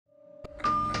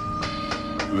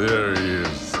There he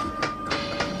is.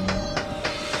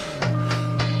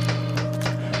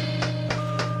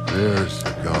 There's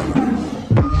the gun.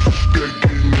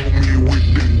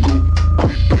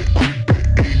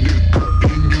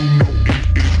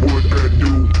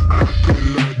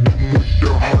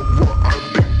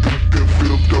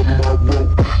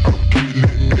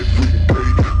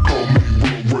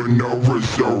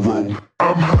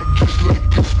 I'm hot just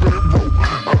like a sparrow.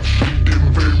 I'm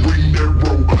shooting very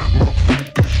narrow. My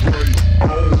focus right. I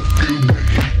don't feel the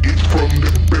heat. It's from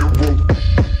the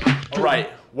barrel. Alright,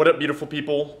 what up beautiful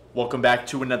people? Welcome back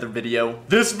to another video.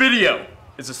 This video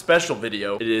is a special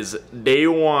video. It is day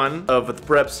one of the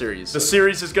prep series. The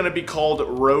series is gonna be called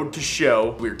Road to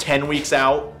Show. We're 10 weeks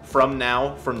out from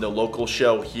now from the local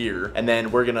show here, and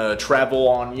then we're gonna travel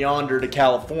on yonder to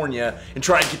California and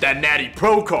try and get that natty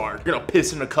pro card. We're gonna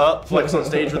piss in a cup, flex on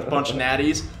stage with a bunch of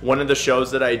natties. One of the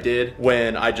shows that I did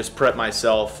when I just prepped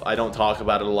myself, I don't talk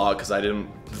about it a lot because I didn't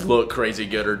look crazy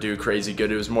good or do crazy good.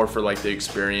 It was more for like the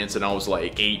experience, and I was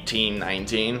like 18,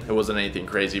 19. It wasn't anything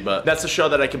crazy, but that's the show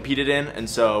that I competed in, and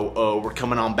so we're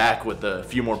coming on back with a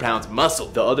few more pounds of muscle.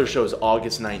 The other show is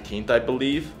August 19th, I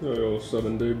believe. A little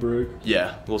 7-day break.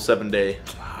 Yeah, a little 7-day.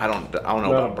 I don't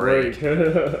know about break.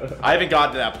 I haven't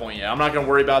gotten to that point yet. I'm not gonna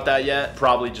worry about that yet.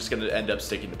 Probably just gonna end up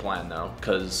sticking to plan though,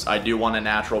 because I do want a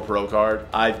natural pro card.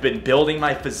 I've been building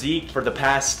my physique for the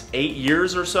past 8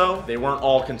 years or so. They weren't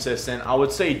all consistent. I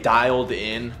would say dialed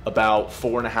in about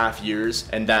 4.5 years,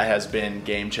 and that has been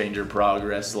game changer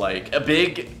progress. Like, a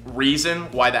big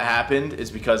reason why that happened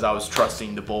is because I was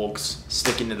trusting the bulks,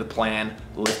 sticking to the plan,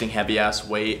 lifting heavy ass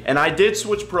weight, and I did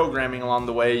switch programming along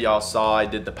the way. Y'all saw I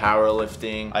did the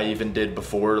powerlifting. I even did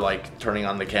before, like turning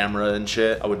on the camera and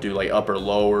shit. I would do like upper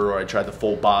lower, or I tried the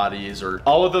full bodies, or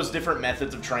all of those different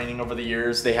methods of training over the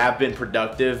years. They have been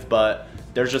productive, but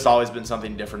there's just always been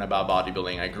something different about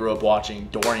bodybuilding. I grew up watching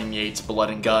Dorian Yates' Blood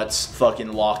and Guts,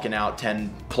 fucking locking out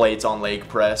 10 plates on leg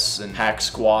press and hack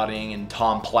squatting, and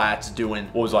Tom Platz doing,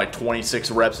 what was it, like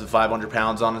 26 reps with 500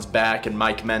 pounds on his back, and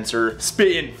Mike Menser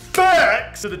spitting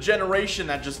facts to the generation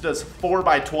that just does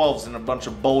 4x12s and a bunch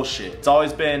of bullshit. It's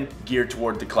always been geared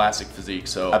toward the classic physique,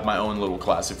 so I have my own little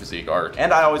classic physique arc.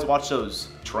 And I always watch those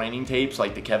training tapes,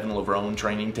 like the Kevin Levrone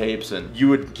training tapes, and you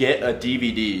would get a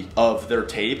DVD of their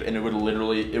tape, and it would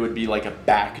literally, it would be like a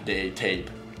back day tape,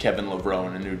 Kevin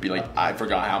Levrone, and it would be like, I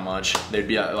forgot how much. They'd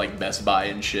be at like Best Buy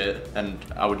and shit, and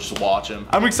I would just watch them.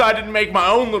 I'm excited to make my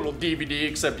own little DVD,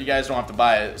 except you guys don't have to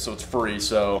buy it, so it's free.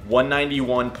 So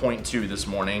 191.2 this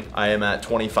morning. I am at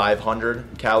 2,500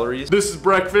 calories. This is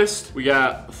breakfast. We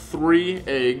got 3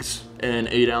 eggs and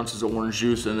 8 ounces of orange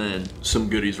juice, and then some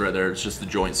goodies right there. It's just the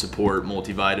joint support,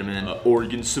 multivitamin,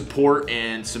 organ support,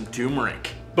 and some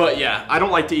turmeric. But yeah, I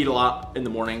don't like to eat a lot in the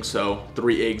morning, so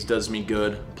 3 eggs does me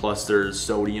good. Plus there's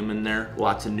sodium in there,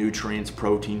 lots of nutrients,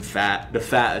 protein, fat. The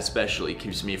fat especially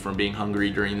keeps me from being hungry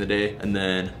during the day. And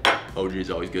then OG is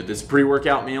always good. This is a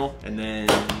pre-workout meal. And then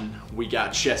we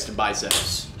got chest and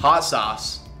biceps. Hot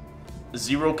sauce,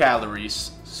 0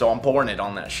 calories, so I'm pouring it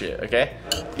on that shit, okay?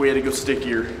 We had to go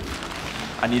stickier.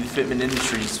 I need the Fitment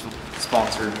Industries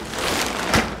sponsor.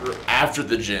 After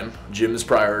the gym is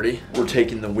priority. We're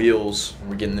taking the wheels and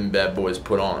we're getting them bad boys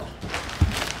put on.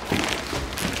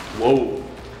 Whoa.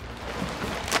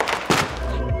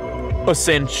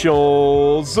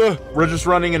 Essentials. We're just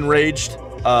running Enraged.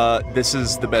 This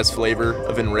is the best flavor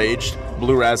of Enraged.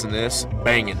 Blue raz in this,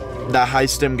 banging. That high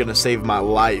stem gonna save my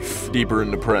life deeper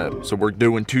into prep. So we're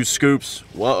doing 2 scoops.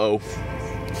 Whoa.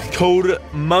 Code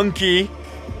MONKEY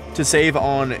to save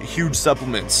on huge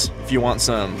supplements if you want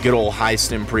some good old high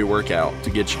stem pre-workout to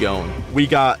get you going. We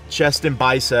got chest and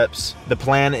biceps. The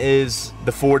plan is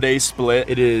the 4-day split.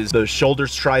 It is the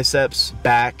shoulders, triceps,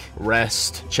 back,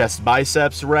 rest, chest,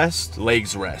 biceps, rest,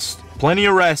 legs, rest. Plenty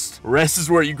of rest. Rest is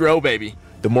where you grow, baby.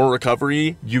 The more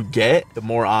recovery you get, the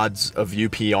more odds of you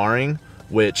PRing,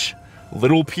 which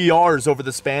little PRs over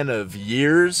the span of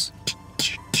years,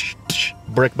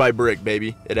 brick by brick,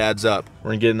 baby. It adds up.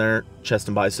 We're gonna get in there, chest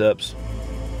and biceps.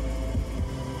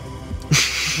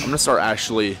 I'm gonna start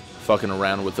actually fucking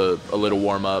around with a little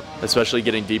warm up, especially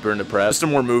getting deeper into prep. Just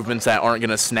some more movements that aren't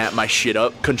gonna snap my shit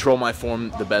up. Control my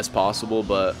form the best possible,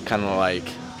 but kind of like,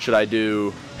 should I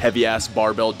do heavy ass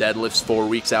barbell deadlifts 4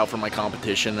 weeks out from my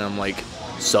competition and I'm like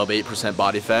sub 8%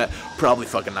 body fat? Probably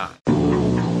fucking not.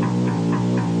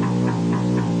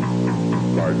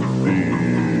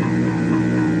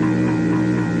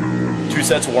 2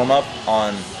 sets warm up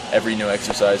on every new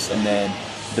exercise, and then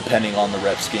depending on the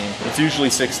rep scheme, it's usually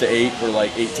 6 to 8 or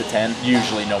like 8 to 10.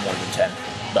 Usually no more than 10,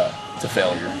 but it's a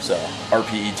failure. So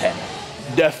RPE 10.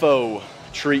 Defo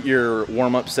treat your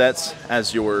warm-up sets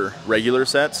as your regular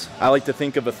sets. I like to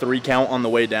think of a 3 count on the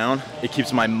way down. It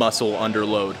keeps my muscle under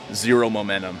load, 0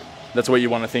 momentum. That's what you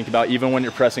want to think about. Even when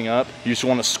you're pressing up, you just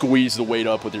want to squeeze the weight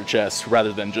up with your chest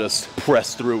rather than just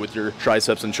press through with your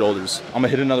triceps and shoulders. I'm gonna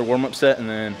hit another warm-up set and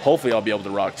then hopefully I'll be able to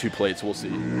rock 2 plates. We'll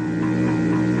see.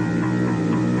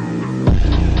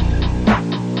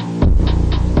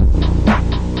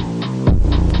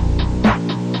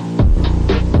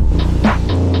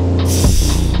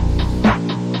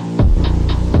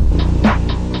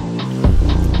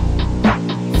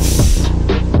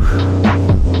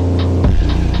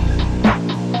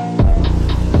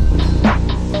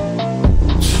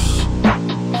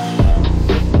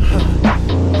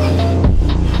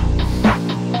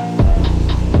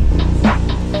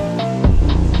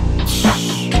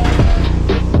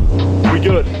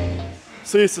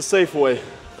 See, it's the safe way.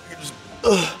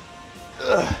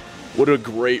 What a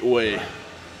great way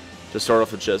to start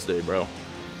off the chest day, bro.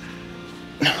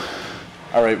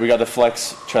 All right, we got the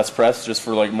flex chest press just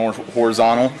for like more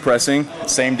horizontal pressing.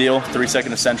 Same deal,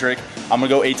 3-second eccentric. I'm gonna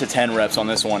go 8 to 10 reps on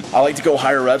this one. I like to go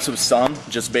higher reps with some,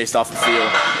 just based off the feel.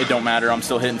 It don't matter, I'm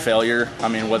still hitting failure. I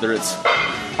mean, whether it's,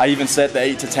 I even set the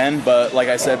 8 to 10, but like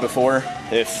I said before,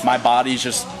 if my body's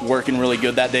just working really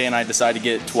good that day and I decide to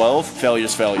get 12,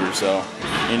 failure's failure. So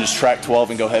you can just track 12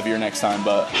 and go heavier next time,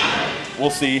 but we'll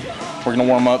see. We're gonna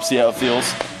warm up, see how it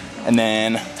feels. And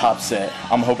then top set,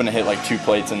 I'm hoping to hit like 2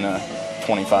 plates in the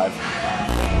 25.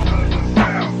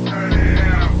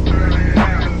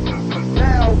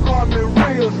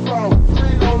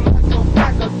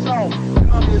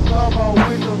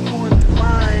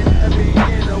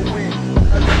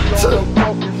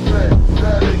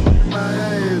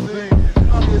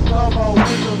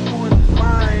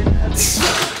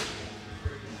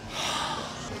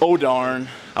 Oh darn,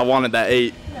 I wanted that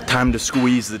 8. Time to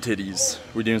squeeze the titties.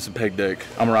 We're doing some pec deck.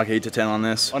 I'm gonna rock 8 to 10 on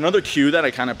this. Another cue that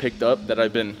I kind of picked up that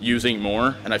I've been using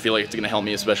more, and I feel like it's gonna help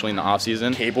me, especially in the off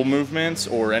season, cable movements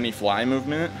or any fly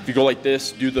movement. If you go like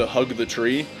this, do the hug the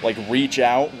tree, like reach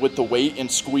out with the weight and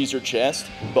squeeze your chest,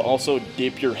 but also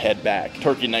dip your head back.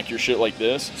 Turkey neck your shit like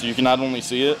this, so you can not only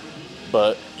see it,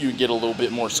 but you get a little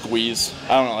bit more squeeze.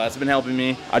 I don't know, that's been helping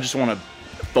me. I just wanna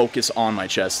focus on my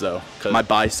chest though, because my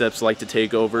biceps like to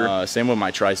take over. Same with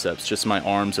my triceps, just my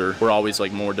arms were always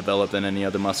like more developed than any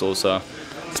other muscle, so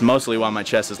it's mostly why my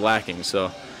chest is lacking, so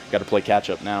got to play catch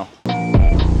up now.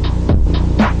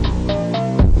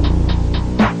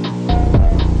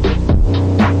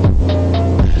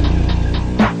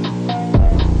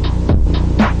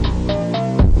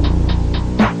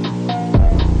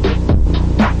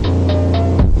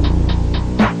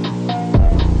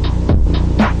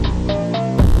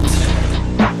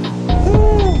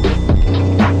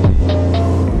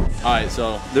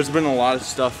 So there's been a lot of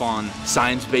stuff on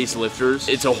science-based lifters.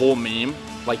 It's a whole meme,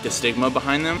 like the stigma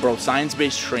behind them. Bro,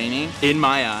 science-based training, in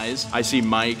my eyes, I see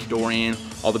Mike, Dorian,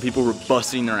 all the people who are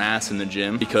busting their ass in the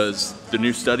gym because the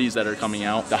new studies that are coming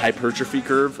out, the hypertrophy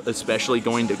curve, especially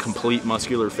going to complete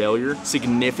muscular failure,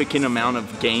 significant amount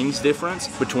of gains difference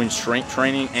between strength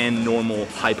training and normal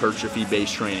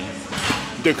hypertrophy-based training.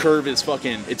 The curve is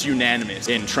it's unanimous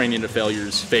in training to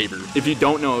failure's favor. If you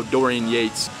don't know Dorian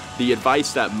Yates, the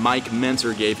advice that Mike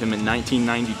Mentzer gave him in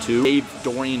 1992 gave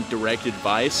Dorian direct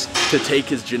advice to take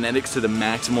his genetics to the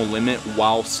maximal limit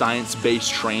while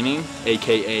science-based training,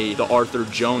 aka the Arthur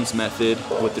Jones method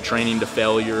with the training to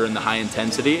failure and the high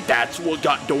intensity. That's what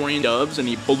got Dorian dubs, and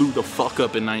he blew the fuck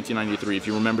up in 1993. If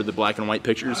you remember the black and white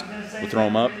pictures, we'll throw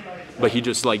them up. But he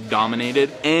just like dominated,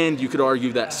 and you could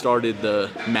argue that started the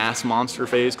mass monster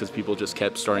phase because people just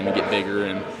kept starting to get bigger,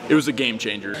 and it was a game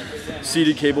changer.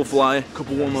 Seated cable fly,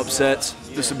 couple warm-up sets.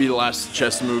 This would be the last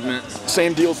chest movement.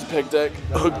 Same deal as the pec deck.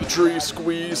 Hug the tree,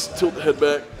 squeeze, tilt the head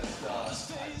back.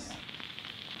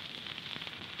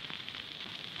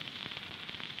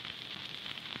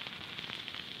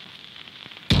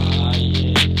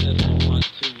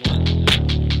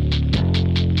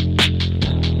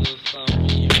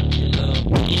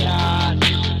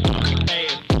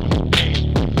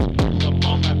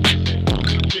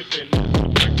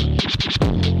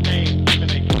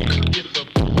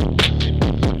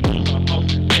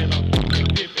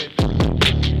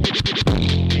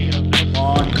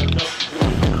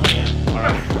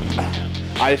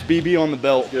 IFBB on the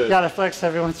belt. Good. Gotta flex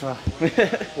every once in a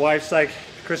while. Wife's like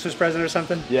Christmas present or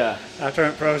something. Yeah. After I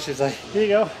went pro, she's like, here you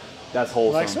go. That's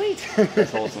wholesome. I'm like, sweet.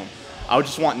 That's wholesome. I would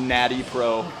just want Natty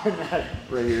Pro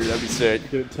right here. That'd be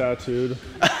sick. Get it tattooed.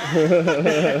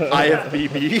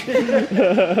 IFBB.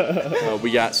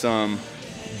 We got some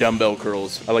dumbbell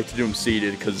curls. I like to do them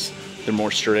seated because they're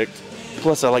more strict.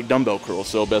 Plus, I like dumbbell curls,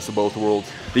 so best of both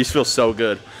worlds. These feel so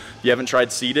good. If you haven't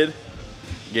tried seated,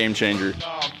 game changer.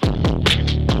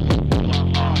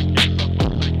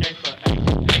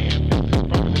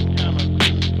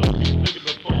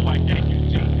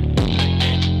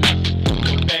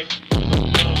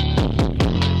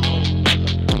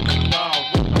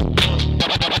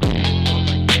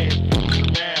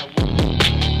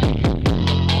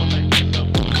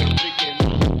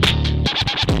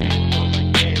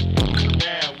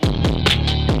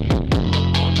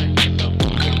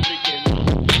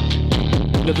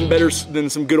 Nothing better than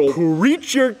some good old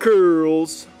creature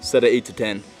curls. Set at 8 to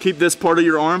 10. Keep this part of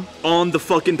your arm on the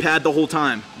fucking pad the whole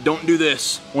time. Don't do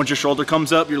this. Once your shoulder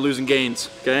comes up, you're losing gains,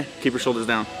 okay? Keep your shoulders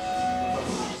down.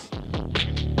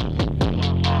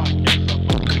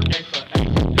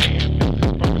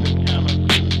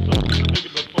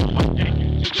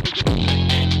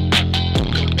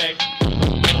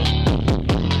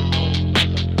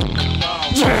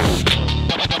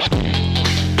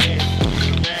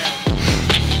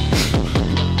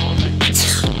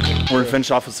 We're gonna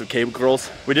finish off with some cable curls.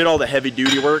 We did all the heavy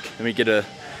duty work, and we get a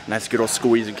nice good old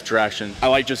squeeze and contraction. I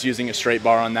like just using a straight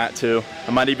bar on that too.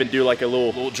 I might even do like a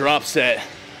little drop set.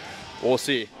 We'll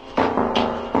see.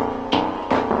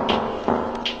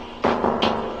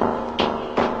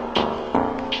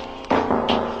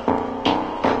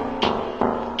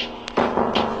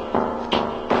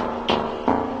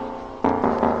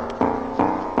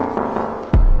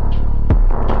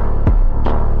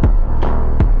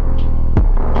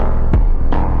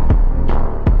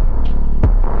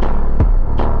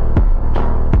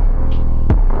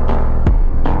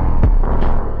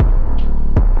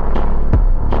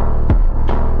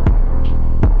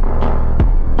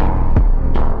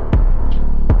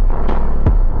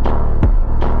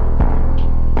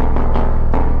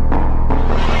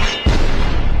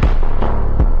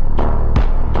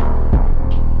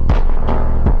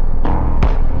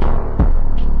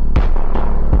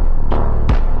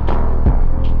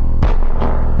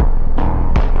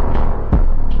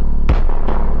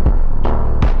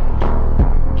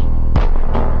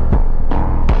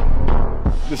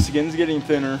 The skin's getting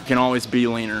thinner, can always be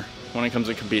leaner when it comes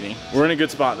to competing. We're in a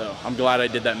good spot though. I'm glad I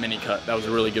did that mini cut. That was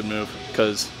a really good move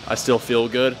because I still feel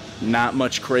good. Not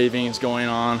much cravings going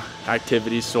on.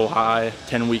 Activity's still high.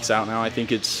 10 weeks out now. I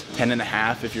think it's 10 and a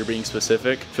half if you're being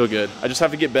specific. Feel good. I just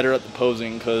have to get better at the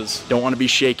posing because don't want to be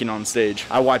shaking on stage.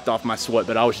 I wiped off my sweat,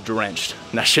 but I was drenched.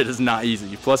 That shit is not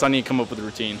easy. Plus I need to come up with a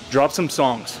routine. Drop some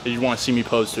songs that you want to see me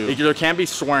pose to. There can't be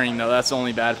swearing though. That's the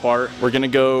only bad part. We're gonna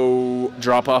go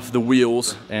drop off the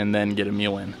wheels and then get a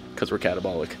meal in because we're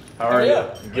catabolic. How are you?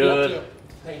 Good.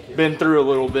 Thank you. Been through a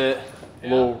little bit,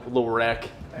 Yeah. little wreck.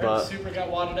 I heard But Super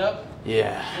got wadded up.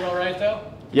 yeah. You all right though?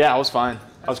 Yeah, I was fine.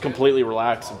 I was completely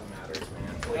relaxed.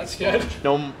 That's good.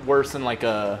 No worse than like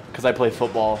cause I play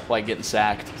football, like getting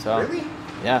sacked. So Really?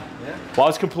 yeah. Well, I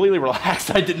was completely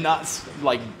relaxed. I did not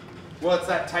like. Well, it's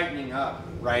that tightening up,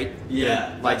 right?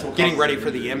 Yeah. Like getting ready for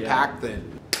the impact.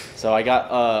 So I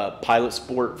got Pilot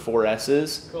Sport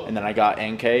 4S's, Cool. and then I got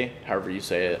NK, however you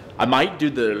say it. I might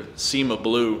do the SEMA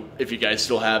Blue if you guys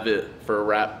still have it for a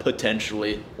wrap,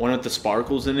 potentially. One with the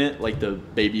sparkles in it, like the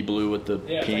baby blue with the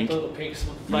Yeah, pink. like the little pink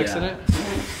flecks in Yeah. it.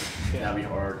 That'd be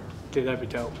hard. Dude, that'd be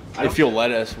dope. If you'll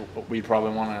let us, we'd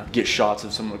probably want to get shots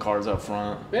of some of the cars up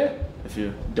front, Yeah. if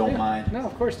you don't mind. No,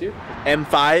 of course, dude.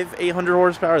 M5, 800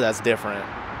 horsepower, that's different.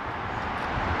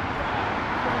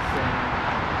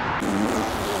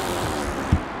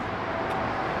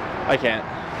 I can't.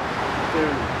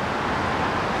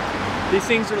 Dude. These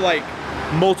things are like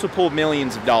multiple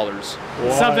millions of dollars.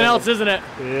 Something else, isn't it?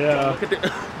 Yeah.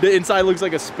 The inside looks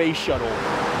like a space shuttle.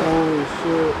 Holy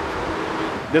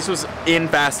shit. This was in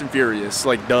Fast and Furious,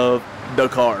 like the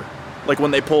car. Like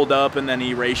when they pulled up and then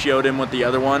he ratioed him with the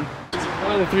other one. It's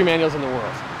one of the 3 manuals in the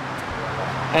world.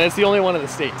 And it's the only one in the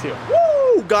state, too.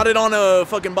 Woo! Got it on a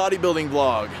fucking bodybuilding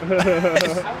vlog.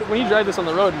 When you drive this on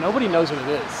the road, nobody knows what it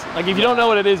is. Like, if you don't know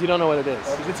what it is, you don't know what it is.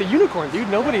 It's a unicorn, dude.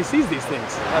 Nobody sees these things.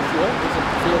 It's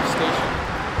a field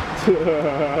station.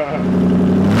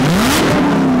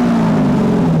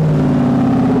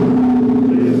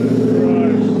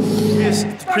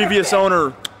 The previous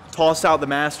owner tossed out the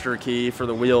master key for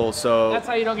the wheels, so That's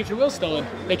how you don't get your wheels stolen.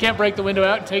 They can't break the window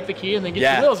out and take the key and then get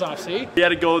Yeah. your wheels off, see? he had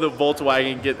to go to the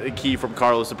Volkswagen and get a key from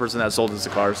Carlos, the person that sold us the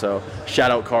car. So shout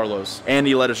out Carlos, and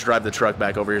he let us drive the truck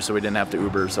back over here, so we didn't have to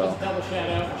Uber. So Double shout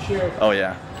out, for sure. oh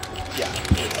yeah,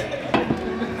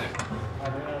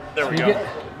 there we go.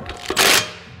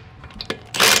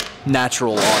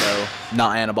 Natural auto,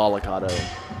 not anabolic auto,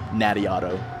 natty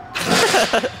auto.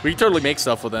 We can totally make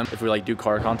stuff with them if we like do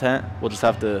car content. We'll just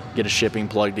have to get a shipping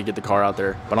plug to get the car out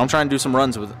there. But I'm trying to do some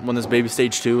runs with when this baby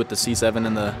stage 2 with the C7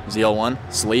 and the ZL1.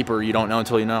 Sleeper, you don't know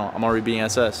until you know. I'm already being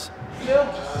SS.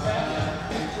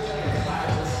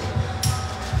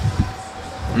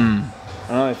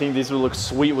 I don't know, I think these would look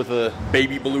sweet with a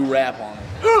baby blue wrap on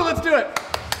it. Ooh, let's do it.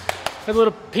 Have a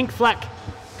little pink fleck.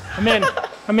 I'm in.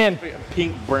 I'm in.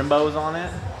 Pink Brimbos on it.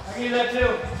 I can do that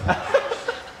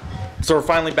too. So we're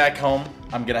finally back home.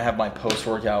 I'm gonna have my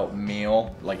post-workout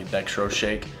meal, like a dextrose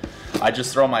shake. I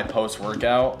just throw my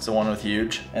post-workout, it's the one with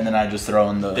huge, and then I just throw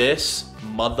in this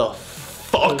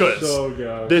motherfuckers. So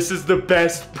good. This is the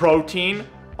best protein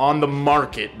on the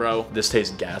market, bro. This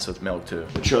tastes gas with milk too.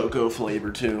 The choco flavor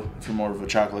too, if you're more of a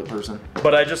chocolate person.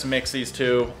 But I just mix these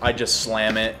two. I just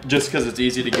slam it, just because it's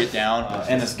easy to get down,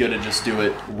 and it's good to just do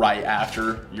it right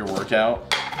after your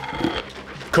workout.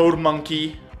 Code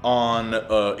monkey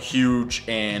on huge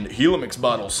and Helix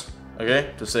bottles,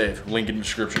 okay, to save. Link in the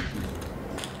description.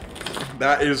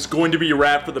 That is going to be a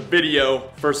wrap for the video.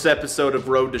 First episode of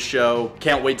Road to Show.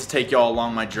 Can't wait to take y'all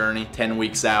along my journey. 10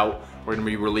 weeks out. We're gonna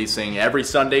be releasing every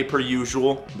Sunday per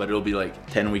usual, but it'll be like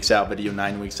 10 weeks out video,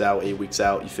 9 weeks out, 8 weeks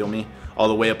out, you feel me? All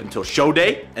the way up until show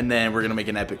day, and then we're gonna make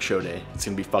an epic show day. It's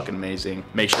gonna be fucking amazing.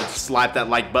 Make sure to slap that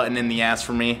like button in the ass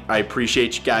for me. I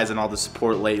appreciate you guys and all the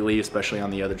support lately, especially on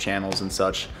the other channels and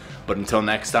such. But until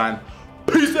next time,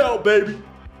 peace out, baby.